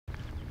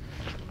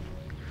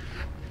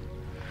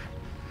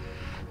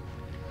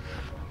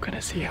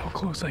gonna see how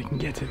close I can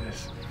get to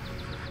this.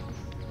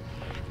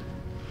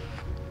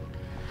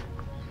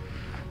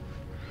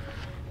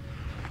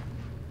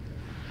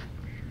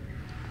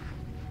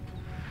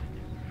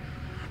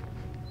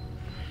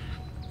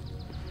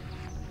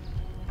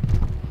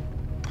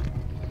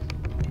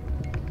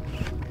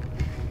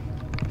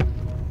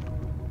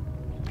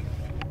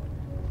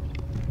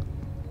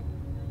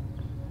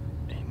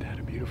 Ain't that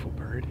a beautiful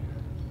bird?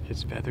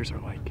 His feathers are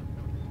like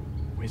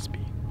wispy.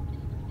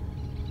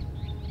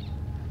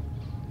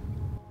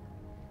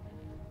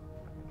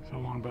 So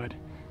long, bud.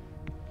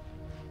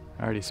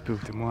 I already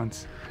spooked him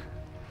once.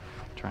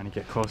 Trying to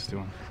get close to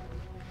him.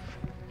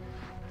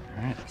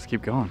 All right, let's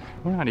keep going.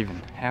 We're not even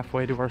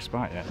halfway to our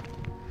spot yet.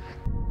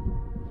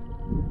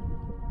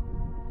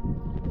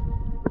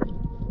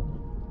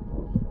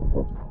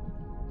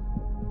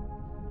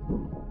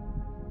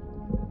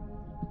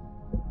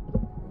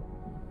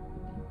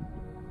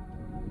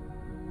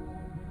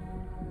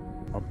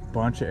 A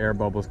bunch of air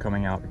bubbles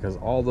coming out because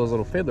all those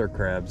little fiddler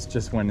crabs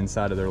just went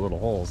inside of their little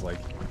holes, like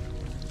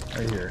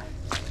right here.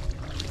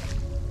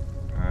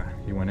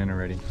 He went in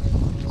already.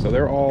 So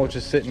they're all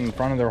just sitting in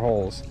front of their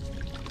holes.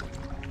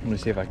 Let me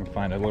see if I can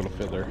find a little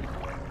fiddler.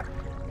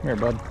 Come here,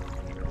 bud.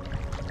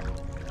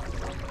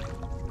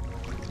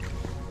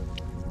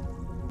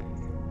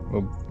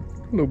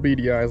 Little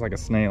beady eyes like a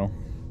snail.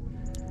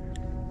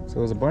 So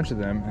there's a bunch of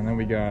them, and then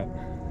we got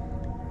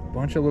a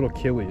bunch of little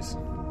killies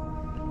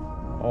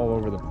all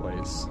over the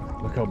place.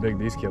 Look how big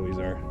these killies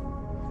are.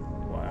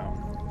 Wow.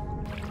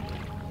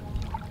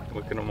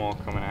 Look at them all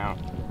coming out.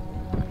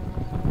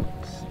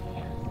 Let's see.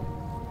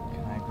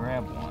 Can I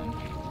grab one?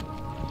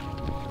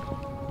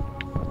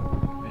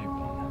 Big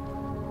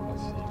one.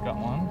 Let's see. Got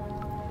one.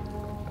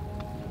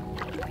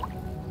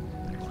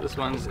 So this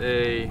one's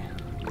a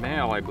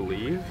male, I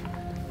believe.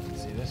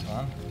 Let's see this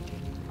one.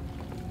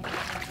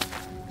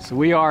 So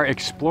we are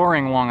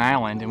exploring Long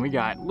Island, and we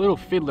got little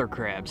fiddler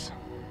crabs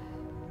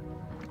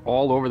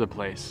all over the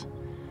place.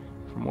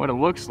 From what it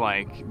looks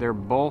like, they're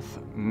both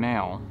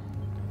male.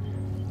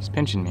 He's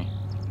pinching me.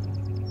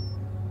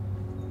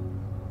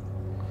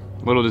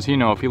 Little does he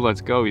know, if he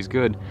lets go, he's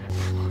good. All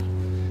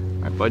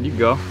right, bud, you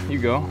go, you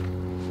go.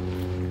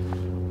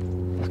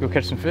 Let's go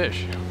catch some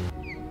fish.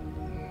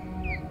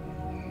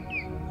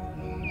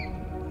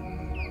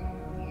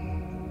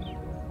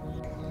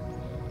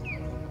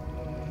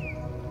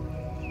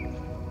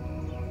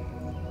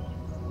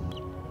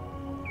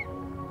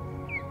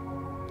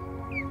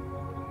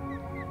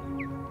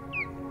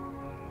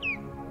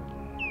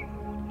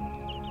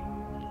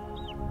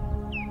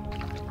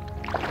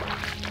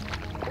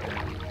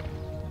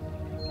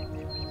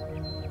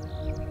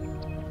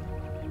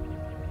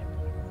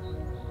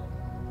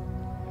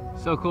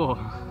 So cool.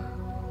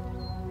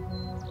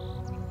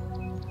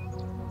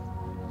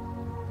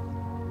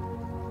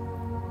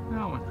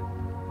 That one.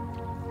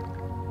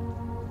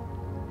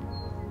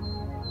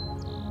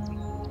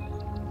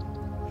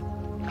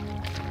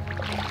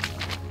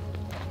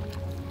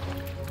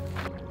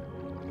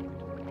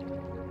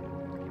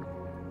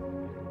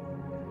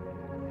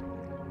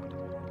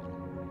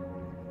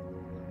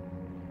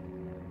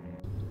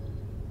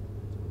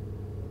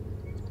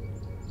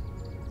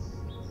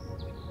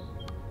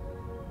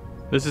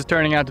 This is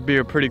turning out to be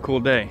a pretty cool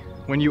day.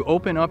 When you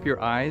open up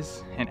your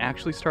eyes and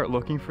actually start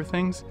looking for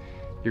things,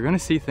 you're gonna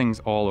see things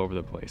all over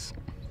the place.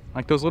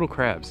 Like those little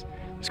crabs.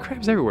 There's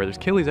crabs everywhere, there's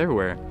killies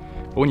everywhere.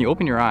 But when you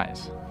open your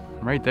eyes,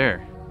 right there,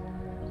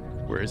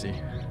 where is he?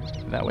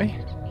 That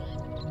way?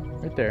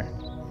 Right there.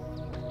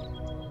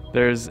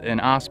 There's an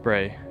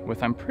osprey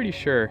with, I'm pretty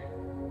sure,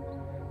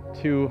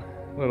 2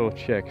 little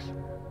chicks.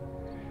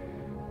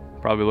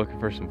 Probably looking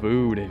for some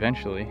food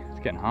eventually. It's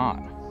getting hot.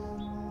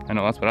 I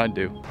know, that's what I'd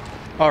do.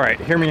 All right,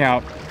 hear me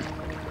out.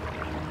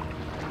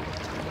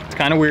 It's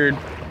kind of weird,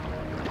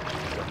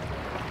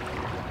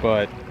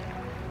 but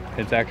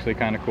it's actually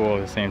kind of cool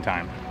at the same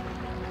time.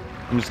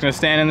 I'm just gonna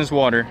stand in this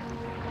water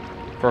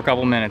for a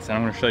couple minutes and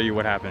I'm gonna show you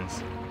what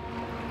happens.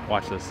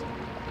 Watch this.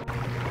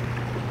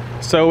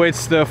 So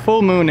it's the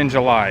full moon in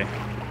July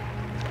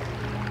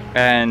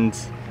and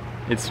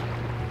it's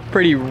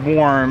pretty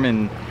warm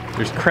and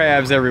there's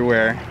crabs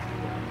everywhere.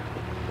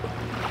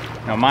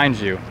 Now mind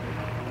you,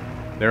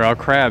 there are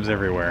crabs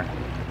everywhere.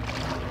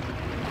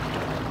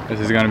 This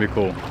is gonna be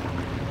cool.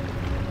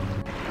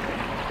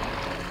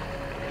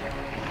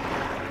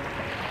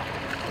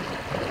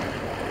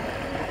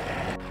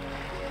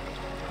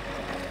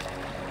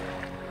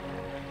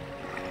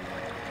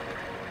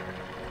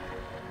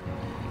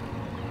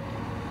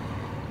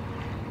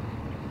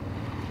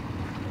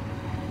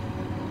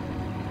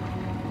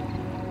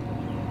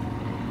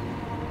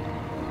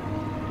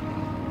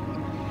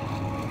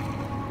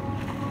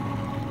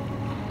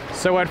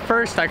 So at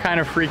first I kind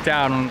of freaked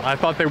out and I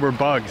thought they were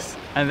bugs.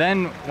 And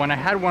then when I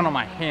had one on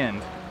my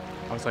hand,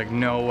 I was like,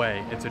 no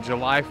way, it's a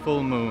July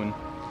full moon.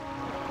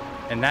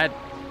 And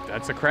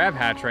that's a crab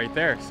hatch right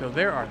there. So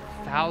there are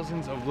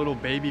thousands of little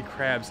baby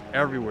crabs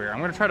everywhere. I'm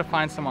gonna try to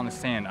find some on the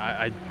sand.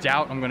 I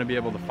doubt I'm gonna be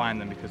able to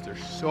find them because they're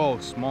so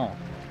small.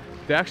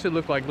 They actually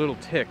look like little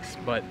ticks,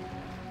 but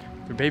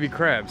they're baby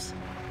crabs.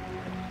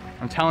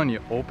 I'm telling you,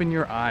 open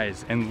your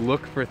eyes and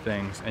look for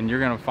things, and you're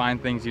gonna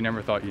find things you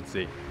never thought you'd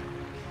see.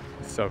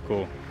 It's so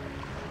cool.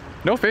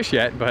 No fish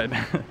yet, but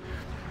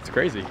it's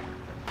crazy.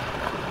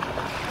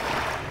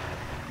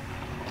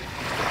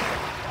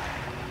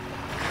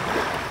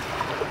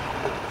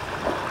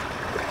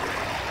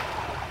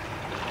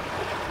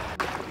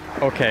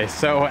 Okay,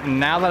 so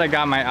now that I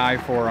got my eye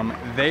for them,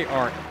 they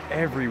are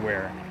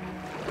everywhere.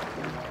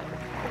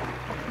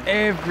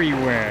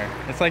 Everywhere.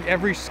 It's like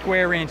every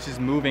square inch is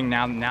moving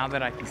now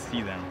that I can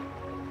see them.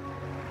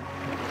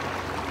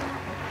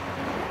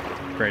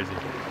 Crazy.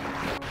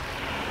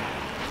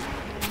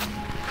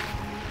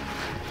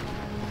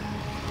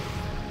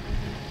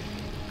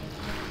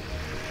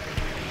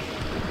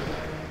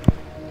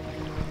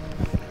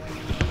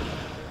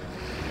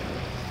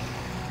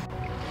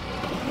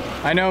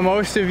 I know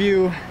most of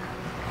you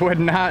would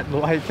not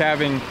like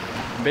having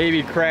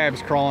baby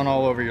crabs crawling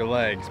all over your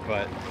legs,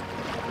 but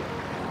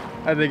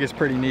I think it's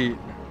pretty neat.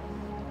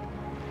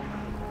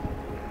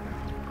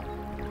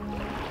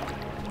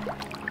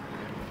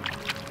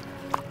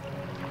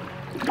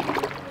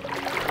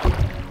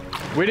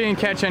 We didn't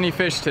catch any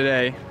fish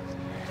today,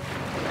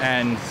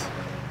 and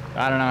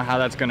I don't know how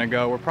that's gonna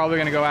go. We're probably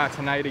gonna go out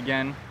tonight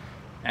again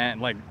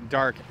and like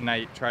dark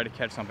night, try to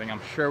catch something.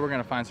 I'm sure we're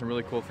gonna find some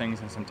really cool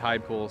things in some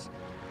tide pools,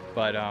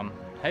 but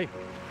hey,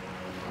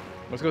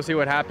 let's go see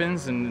what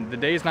happens. And the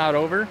day's not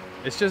over.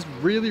 It's just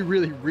really,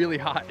 really, really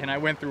hot, and I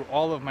went through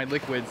all of my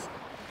liquids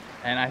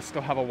and I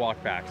still have a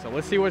walk back. So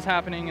let's see what's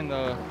happening in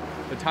the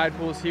tide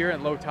pools here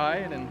at low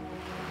tide and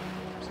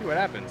see what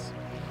happens.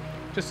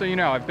 Just so you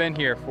know, I've been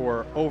here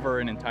for over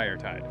an entire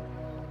tide.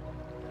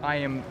 I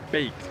am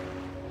baked.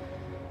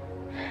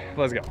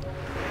 Let's go.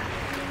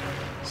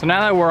 So now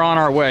that we're on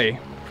our way,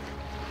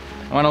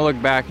 I want to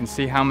look back and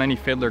see how many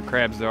fiddler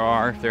crabs there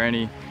are, if there are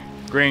any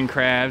green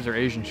crabs or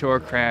Asian shore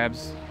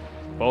crabs,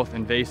 both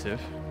invasive.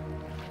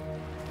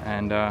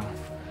 And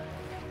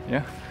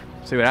yeah,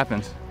 see what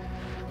happens.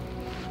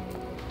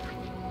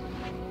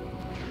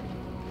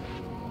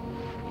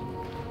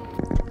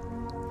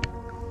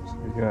 So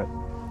we got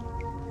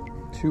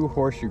 2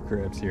 horseshoe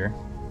crabs here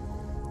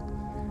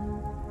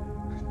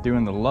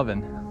doing the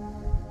lovin'.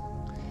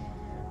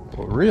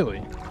 Well,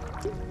 really?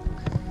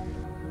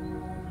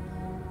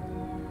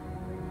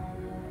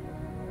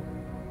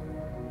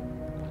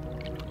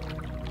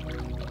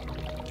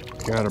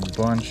 Got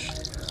a bunch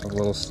of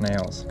little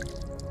snails.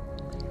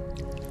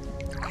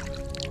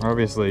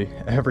 Obviously,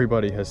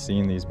 everybody has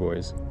seen these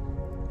boys.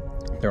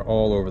 They're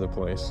all over the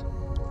place.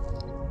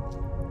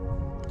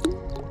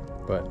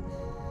 But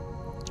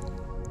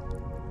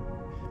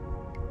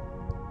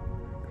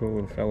cool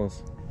little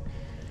fellas.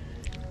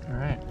 All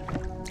right,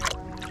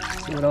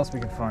 let's see what else we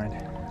can find.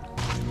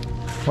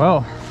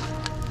 Well,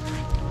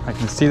 I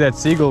can see that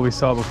seagull we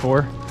saw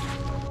before.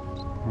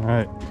 All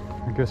right,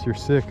 I guess you're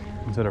sick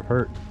instead of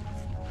hurt.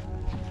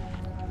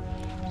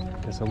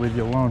 Guess I'll leave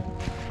you alone.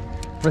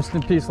 Rest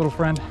in peace, little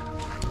friend.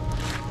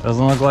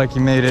 Doesn't look like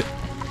you made it.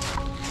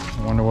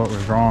 I wonder what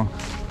was wrong.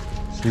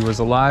 She was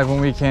alive when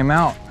we came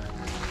out.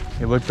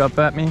 He looked up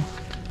at me.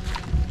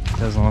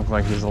 Doesn't look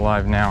like he's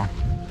alive now.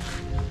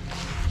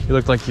 He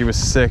looked like he was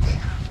sick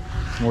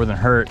more than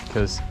hurt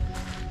because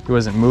he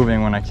wasn't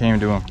moving when I came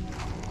to him.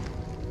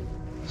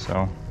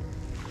 So,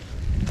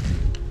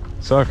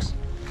 sucks,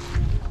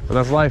 but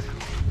that's life.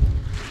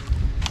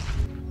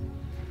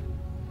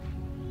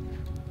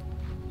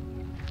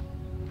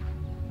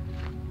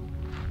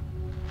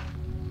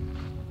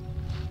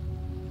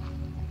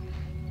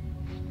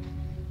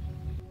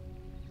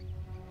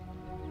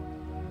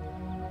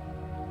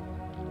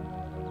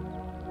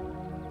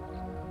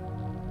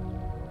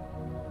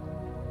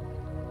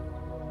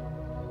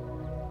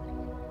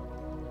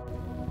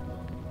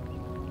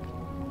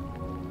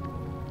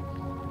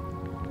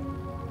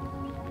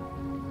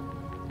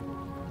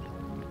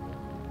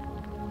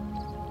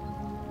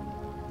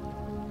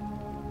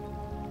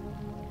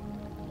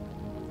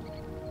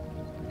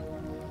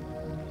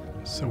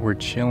 So we're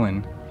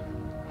chilling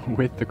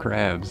with the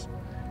crabs.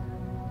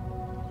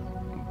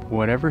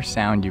 Whatever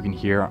sound you can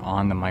hear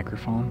on the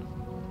microphone,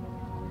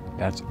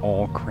 that's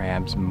all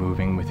crabs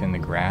moving within the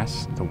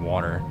grass, the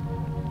water,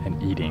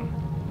 and eating.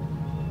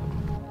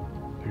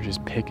 They're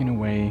just picking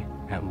away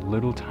at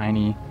little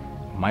tiny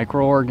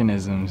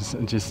microorganisms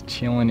just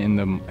chilling in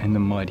the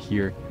mud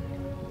here.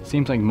 It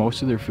seems like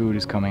most of their food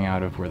is coming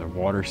out of where the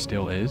water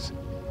still is.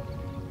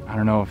 I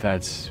don't know if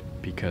that's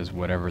because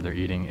whatever they're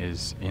eating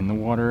is in the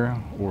water,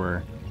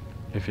 or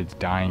if it's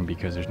dying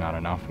because there's not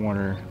enough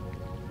water,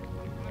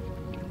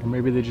 or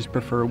maybe they just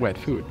prefer wet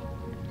food.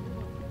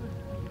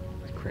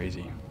 It's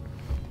crazy.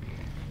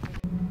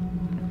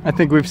 I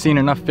think we've seen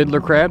enough fiddler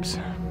crabs.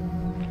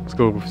 Let's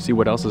go see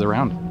what else is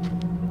around.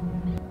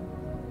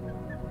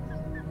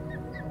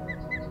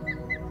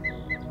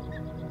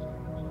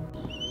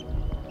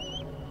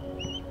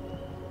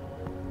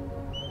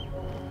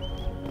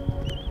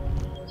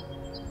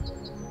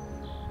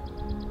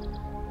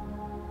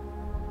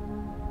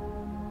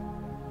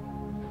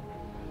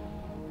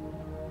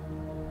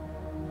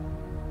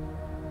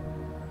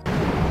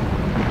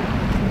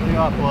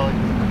 off, Paulie.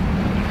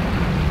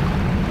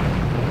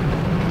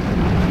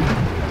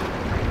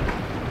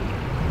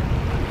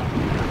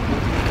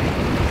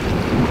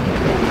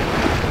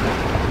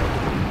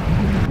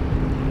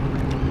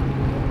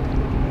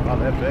 Oh,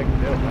 they're big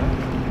too,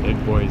 huh? Big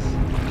boys.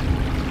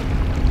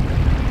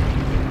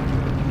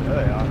 There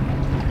they are.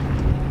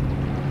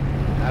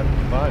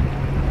 Having fun.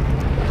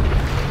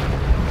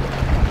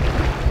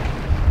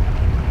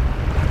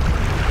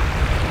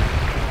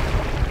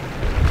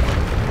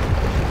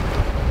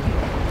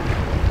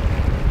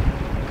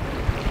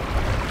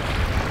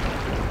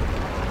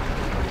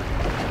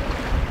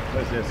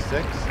 Was there 6?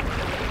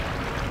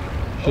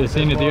 Should have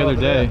seen it the other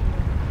day.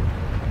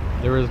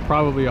 There was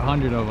probably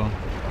 100 of them.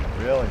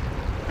 Really?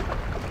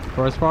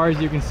 For as far as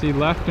you can see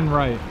left and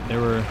right, they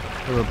were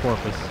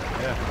porpoise.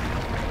 Yeah.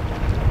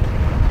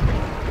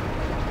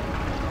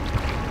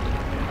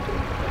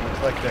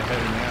 Looks like they're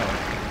heading out.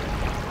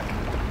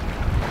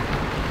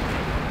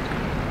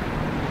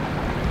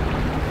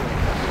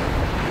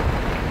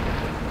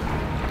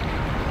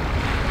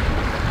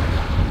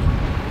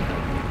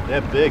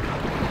 They're big.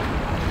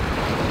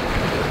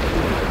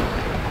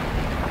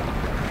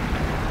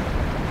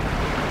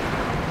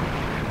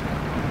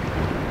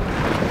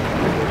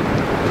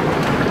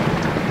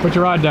 Put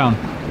your rod down.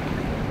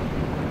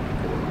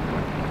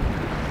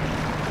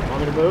 Want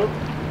me to move?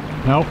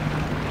 Nope.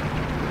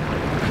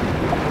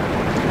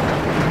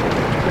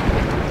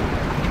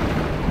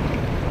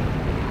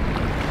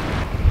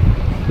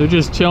 They're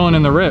just chilling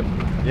in the rip.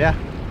 Yeah,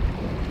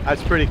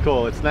 that's pretty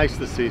cool. It's nice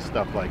to see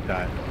stuff like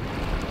that.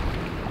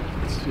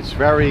 It's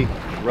very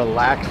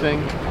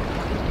relaxing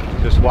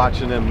just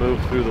watching them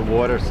move through the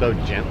water so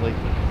gently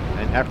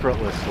and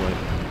effortlessly.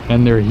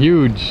 And they're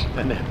huge.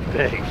 And they're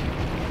big.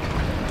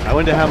 I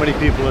wonder how many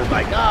people are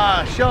like,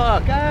 ah,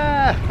 shark,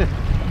 ah,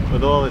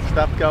 with all this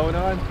stuff going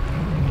on.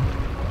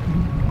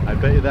 I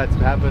bet you that's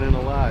happening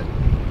a lot.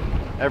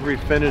 Every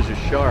fin is a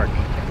shark.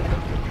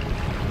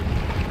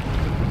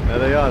 There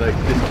they are, they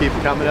just keep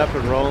coming up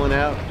and rolling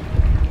out.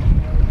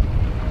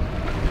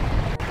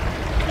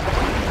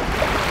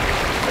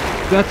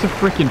 That's a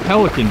freaking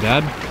pelican,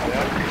 Dad.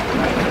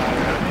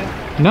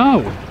 Yeah. No.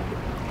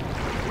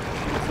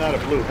 It's not a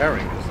blue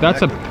herring.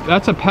 That's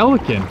a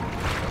pelican.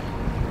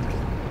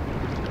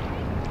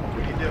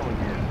 What are you doing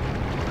here?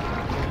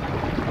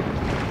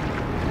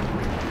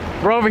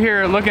 We're over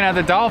here looking at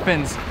the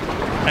dolphins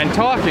and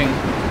talking.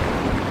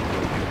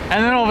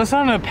 And then all of a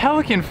sudden a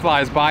pelican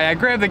flies by. I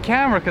grab the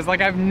camera because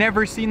like I've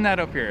never seen that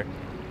up here.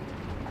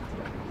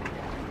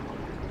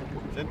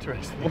 It's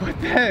interesting. What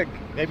the heck?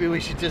 Maybe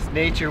we should just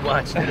nature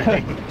watch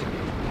today.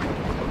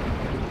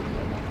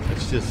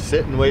 Let's just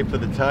sit and wait for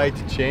the tide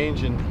to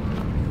change and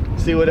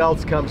see what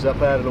else comes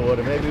up out of the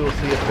water. Maybe we'll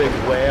see a big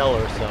whale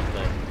or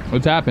something.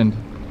 What's happened?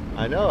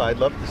 I know, I'd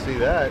love to see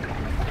that.